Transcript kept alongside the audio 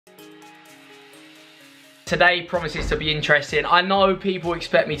today promises to be interesting. I know people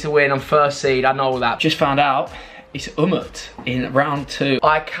expect me to win. I'm first seed, I know that. Just found out it's Umut in round 2.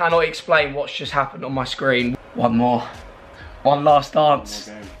 I cannot explain what's just happened on my screen. One more. One last dance.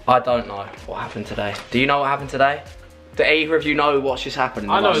 I don't know what happened today. Do you know what happened today? Do either of you know what's just happened in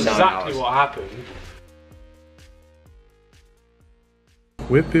the last 7 hours? I know exactly what happened.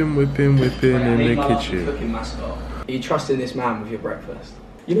 Whipping in the kitchen. Cooking mascot. Are you trusting this man with your breakfast?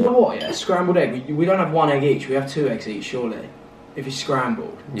 You know what, yeah? Scrambled egg. We don't have 1 egg each, we have 2 eggs each, surely. If it's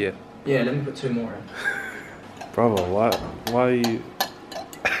scrambled. Yeah. Yeah, let me put 2 more in. Brother, why are you...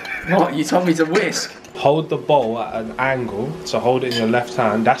 What? You told me to whisk? Hold the bowl at an angle, so hold it in your left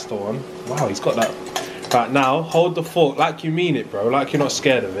hand, that's the one. Wow, he's got that. Right, now, hold the fork like you mean it, bro, like you're not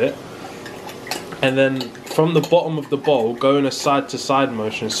scared of it. And then, from the bottom of the bowl, go in a side-to-side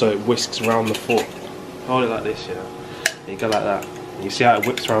motion so it whisks around the fork. Hold it like this, yeah. And you go like that. And you see how it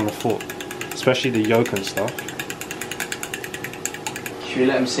whips around the fork, especially the yolk and stuff. Should we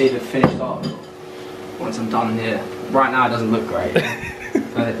let him see the finished article? Once I'm done here. Right now it doesn't look great,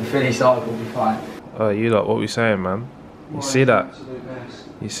 but the finished article will be fine. Oh, you lot, what we saying, man? You see that?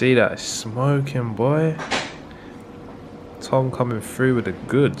 You see that? It's smoking, boy. Tom coming through with the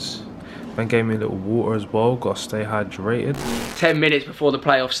goods. Man gave me a little water as well, gotta stay hydrated. 10 minutes before the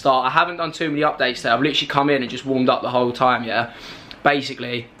playoffs start. I haven't done too many updates there. I've literally come in and just warmed up the whole time, yeah?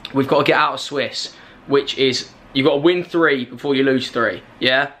 Basically, we've got to get out of Swiss, which is, you've got to win 3 before you lose 3,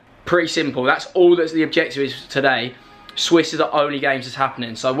 yeah? Pretty simple. That's all that's the objective is today. Swiss is the only games that's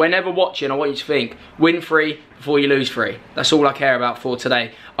happening. So whenever watching, I want you to think, win 3 before you lose 3. That's all I care about for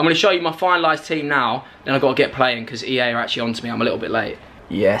today. I'm going to show you my finalised team now, then I've got to get playing because EA are actually on to me. I'm a little bit late.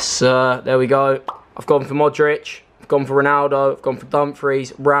 Yes, sir. There we go. I've gone for Modric. I've gone for Ronaldo. I've gone for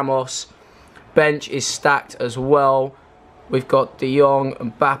Dumfries, Ramos. Bench is stacked as well. We've got De Jong,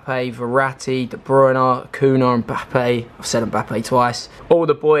 Mbappe, Verratti, De Bruyne, Kuna, Mbappe. I've said Mbappe twice. All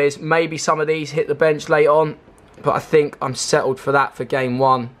the boys. Maybe some of these hit the bench late on, but I think I'm settled for that for game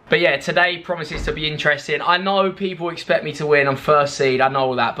 1. But yeah, today promises to be interesting. I know people expect me to win. I'm first seed, I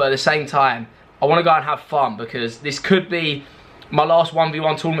know that. But at the same time, I want to go and have fun because this could be my last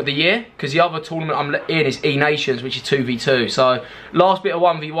 1v1 tournament of the year, because the other tournament I'm in is E-Nations, which is 2v2. So, last bit of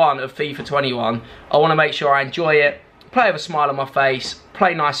 1v1 of FIFA 21. I want to make sure I enjoy it, play with a smile on my face,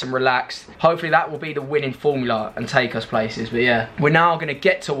 play nice and relaxed. Hopefully that will be the winning formula and take us places. But yeah, we're now going to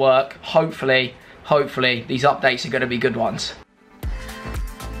get to work. Hopefully these updates are going to be good ones.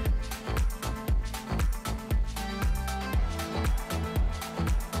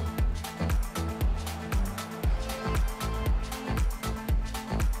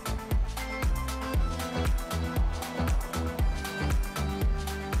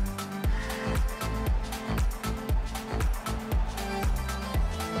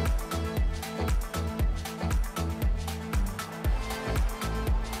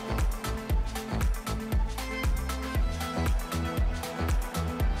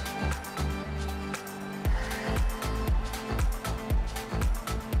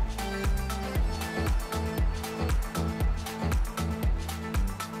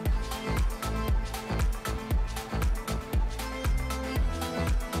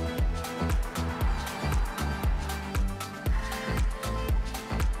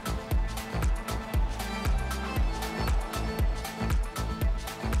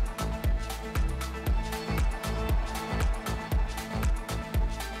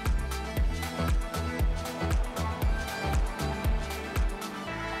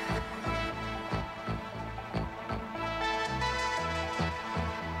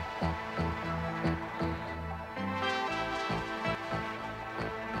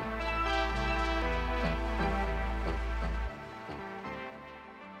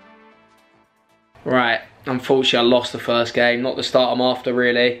 Right, unfortunately I lost the first game, not the start I'm after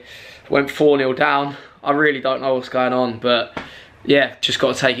really. Went 4-0 down. I really don't know what's going on, but yeah, just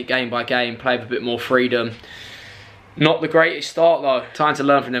got to take it game by game, play with a bit more freedom. Not the greatest start though. Time to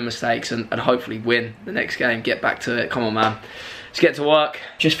learn from their mistakes and hopefully win the next game, get back to it. Come on, man. Let's get to work.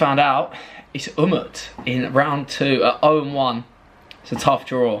 Just found out it's Umut in round 2 at 0-1. It's a tough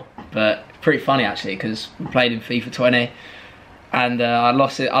draw, but pretty funny actually because we played in FIFA 20. And I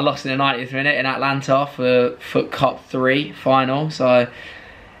lost in the 90th minute in Atlanta for Foot Cup 3 final. So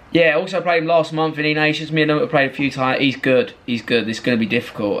yeah, also played him last month in E-Nations. Me and him have played a few times. He's good. He's good. This is going to be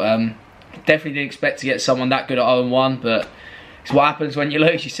difficult. Definitely didn't expect to get someone that good at 0-1, but it's what happens when you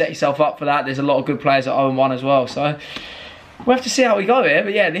lose. You set yourself up for that. There's a lot of good players at 0-1 as well. So we'll have to see how we go here.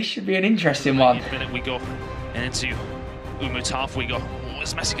 But yeah, this should be an interesting one. Minute we go, and into Umut's half we go. Oh,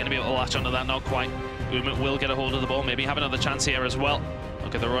 is Messi going to be able to latch onto that? Not quite. Umut will get a hold of the ball, maybe have another chance here as well.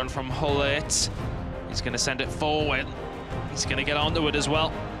 Look at the run from Hullet. He's going to send it forward. He's going to get onto it as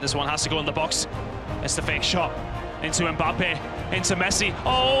well. This one has to go in the box. It's the fake shot into Mbappe, into Messi.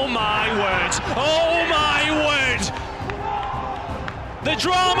 Oh my word! Oh my word! The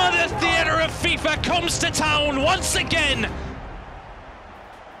drama, the theatre of FIFA comes to town once again.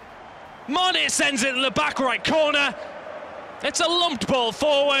 Mane sends it in the back right corner. It's a lumped ball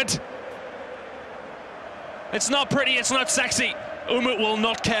forward. It's not pretty, it's not sexy. Umut will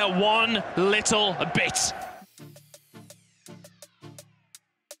not care one little bit.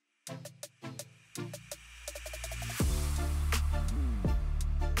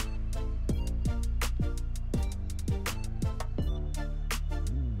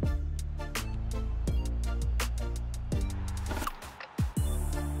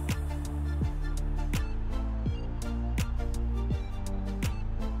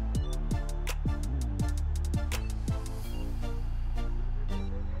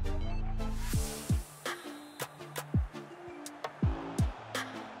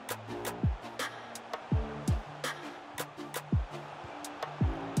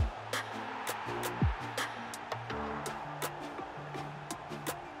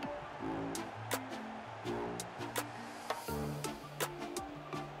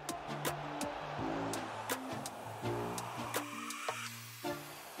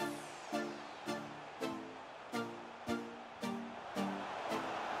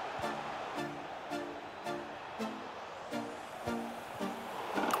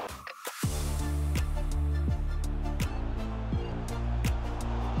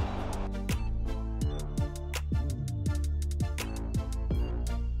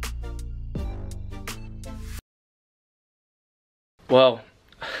 Well,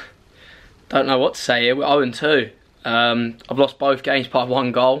 don't know what to say here. We're 0-2. I've lost both games by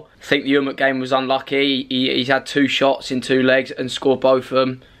 1 goal. I think the Umut game was unlucky. He's had 2 shots in 2 legs and scored both of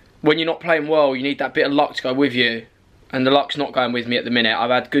them. When you're not playing well, you need that bit of luck to go with you. And the luck's not going with me at the minute. I've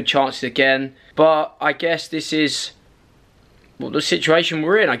had good chances again. But I guess this is the situation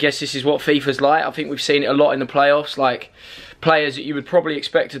we're in. I guess this is what FIFA's like. I think we've seen it a lot in the playoffs. Like, players that you would probably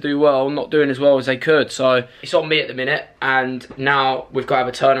expect to do well, not doing as well as they could. So it's on me at the minute, and now we've got to have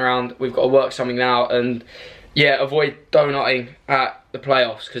a turnaround. We've got to work something out, and yeah, avoid donutting at the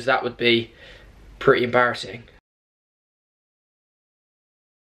playoffs, because that would be pretty embarrassing.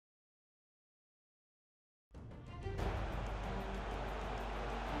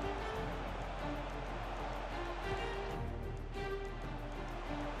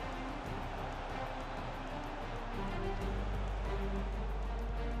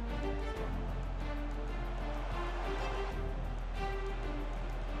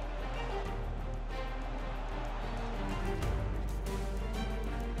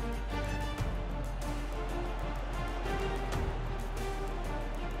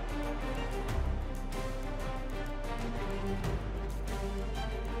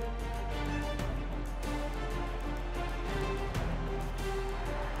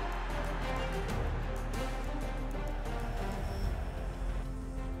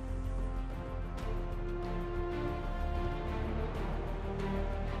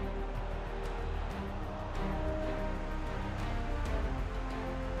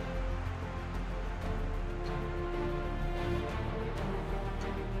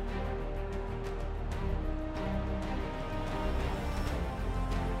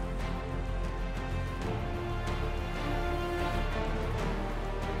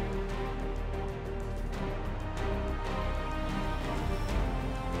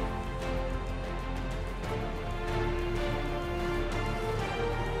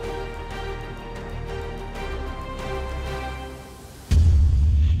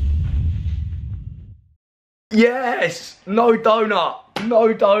 Yes! No donut!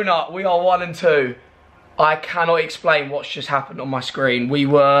 No donut! We are 1-2. I cannot explain what's just happened on my screen. We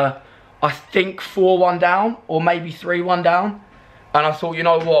were, I think, 4-1 down, or maybe 3-1 down. And I thought, you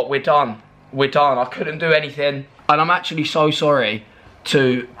know what, we're done. We're done. I couldn't do anything. And I'm actually so sorry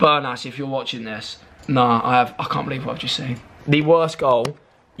to Bernas if you're watching this. Nah, I can't believe what I've just seen. The worst goal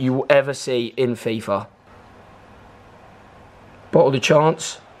you will ever see in FIFA. Bottled a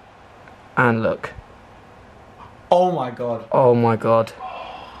chance. And look. Oh my god. Oh my god.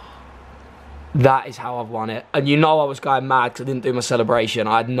 That is how I've won it. And you know I was going mad because I didn't do my celebration.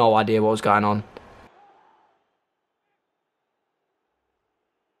 I had no idea what was going on.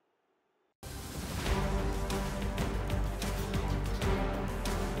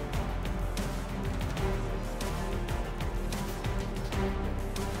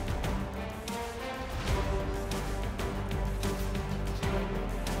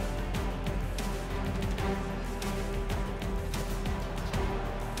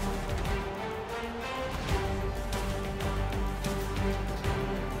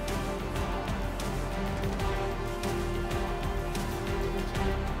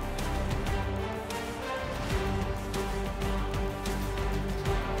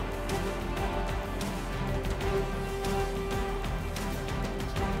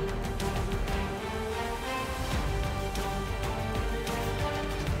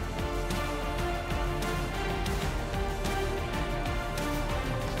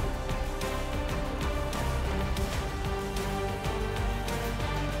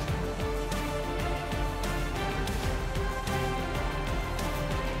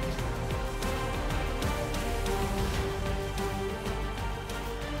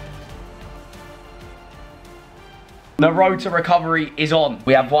 The road to recovery is on.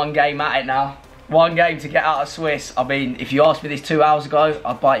 We have one game at it now. One game to get out of Swiss. I mean, if you asked me this 2 hours ago,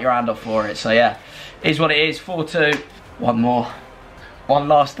 I'd bite your hand off for it. So yeah, it is what it is. 4-2. One more. One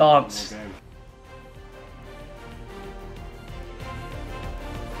last dance.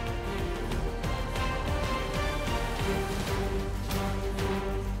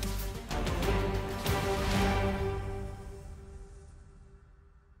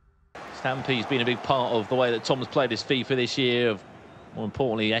 Stampede's been a big part of the way that Tom's played his FIFA this year. More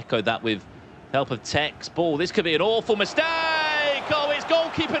importantly, echoed that with help of Tech's ball. This could be an awful mistake. Oh, it's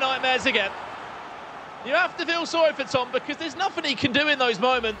goalkeeper nightmares again. You have to feel sorry for Tom because there's nothing he can do in those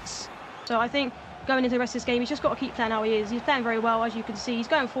moments. So I think going into the rest of this game, he's just got to keep playing how he is. He's playing very well, as you can see. He's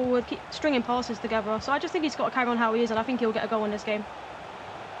going forward, keep stringing passes together. So I just think he's got to carry on how he is, and I think he'll get a goal in this game.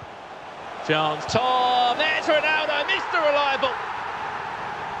 Chance, Tom, there's Ronaldo, Mr. Reliable.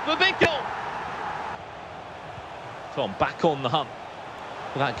 The big goal. Tom back on the hunt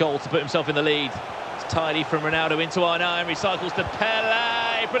for that goal to put himself in the lead. It's tidy from Ronaldo into R9, recycles to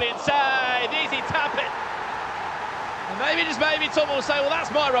Pele. Brilliant save, easy tap it. And maybe, just maybe, Tom will say, well,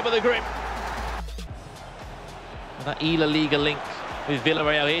 that's my rub of the grip. And that La Liga link with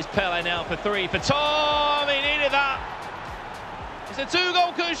Villarreal. Here's Pele now for 3 for Tom. He needed that. It's a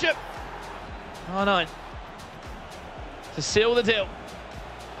 2-goal cushion. R9 to seal the deal.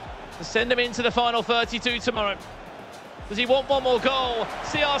 To send him into the final 32 tomorrow. Does he want one more goal?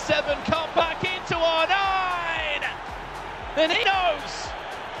 CR7 come back into R9! And he knows!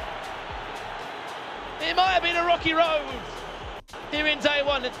 It might have been a rocky road here in day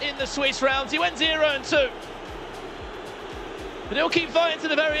one in the Swiss rounds. He went 0-2. But he'll keep fighting to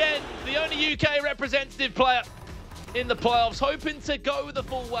the very end. The only UK representative player in the playoffs, hoping to go the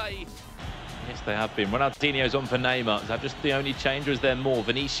full way. Yes, they have been. Ronaldinho's on for Neymar. Is that just the only change, or is there more?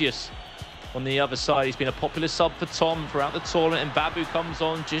 Vinicius on the other side. He's been a popular sub for Tom throughout the tournament, and Babu comes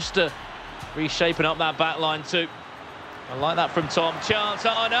on just to reshaping up that back line too. I like that from Tom. Chance,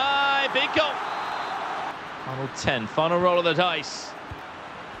 oh no, big goal. Final 10, final roll of the dice.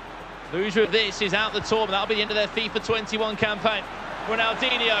 Loser of this is out the tournament. That'll be the end of their FIFA 21 campaign.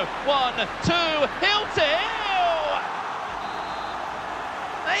 Ronaldinho, 1, 2, hill to hill.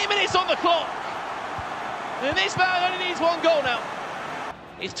 8 minutes on the clock. And this man only needs one goal now.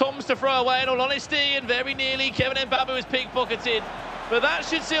 It's Tom's to throw away, in all honesty, and very nearly Kevin Mbabu is pickpocketed. But that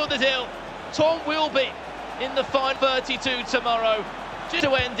should seal the deal. Tom will be in the final 32 tomorrow, just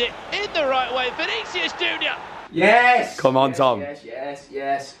to end it in the right way. Vinicius Jr. Yes! Come on, yes, Tom.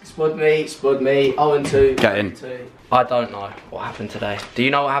 Yes. Spud me. 0-2. Get in. 0-2. I don't know what happened today. Do you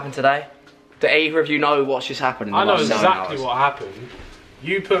know what happened today? Do either of you know what's just happened in the I know last 7 exactly hours? what happened.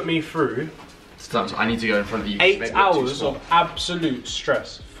 You put me through I need to go in front of you. 8 hours of absolute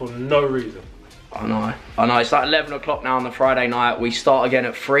stress for no reason. I know. It's like 11 o'clock now on the Friday night. We start again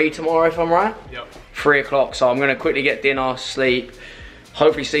at 3 tomorrow, if I'm right. Yep. 3 o'clock. So I'm going to quickly get dinner, sleep.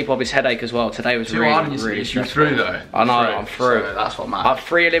 Hopefully sleep off his headache as well. Today was really stressful. You're through though. I know, I'm through. So that's what matters. I have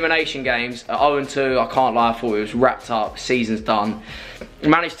 3 elimination games at 0-2. I can't lie, I thought it was wrapped up. Season's done.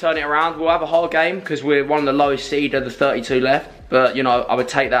 Managed to turn it around. We'll have a hard game because we're one of the lowest seed of the 32 left. But you know, I would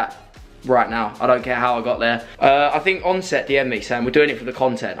take that right now. I don't care how I got there. I think Onset DM'd me saying we're doing it for the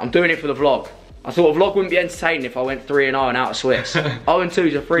content. I'm doing it for the vlog. I thought a vlog wouldn't be entertaining if I went 3-0 and out of Swiss.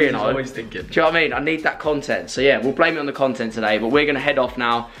 0-2's a 3-0. Always thinking. Do you know what I mean? I need that content. So yeah, we'll blame it on the content today, but we're gonna head off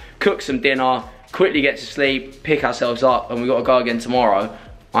now, cook some dinner, quickly get to sleep, pick ourselves up, and we've got to go again tomorrow.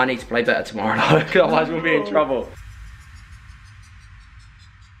 I need to play better tomorrow though, otherwise we'll be in trouble.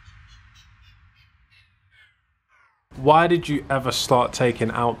 Why did you ever start taking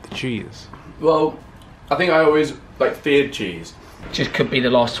out the cheese? Well, I think I always feared cheese. Just could be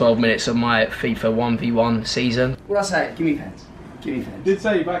the last 12 minutes of my FIFA 1v1 season. What'd I say? Give me pens. Give me pens. Did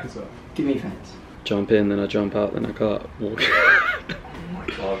say you back as well. Give me pens. Jump in, then I jump out, then I can't walk. Oh my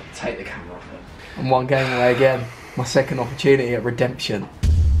god, take the camera off it. I'm one game away again. My second opportunity at redemption.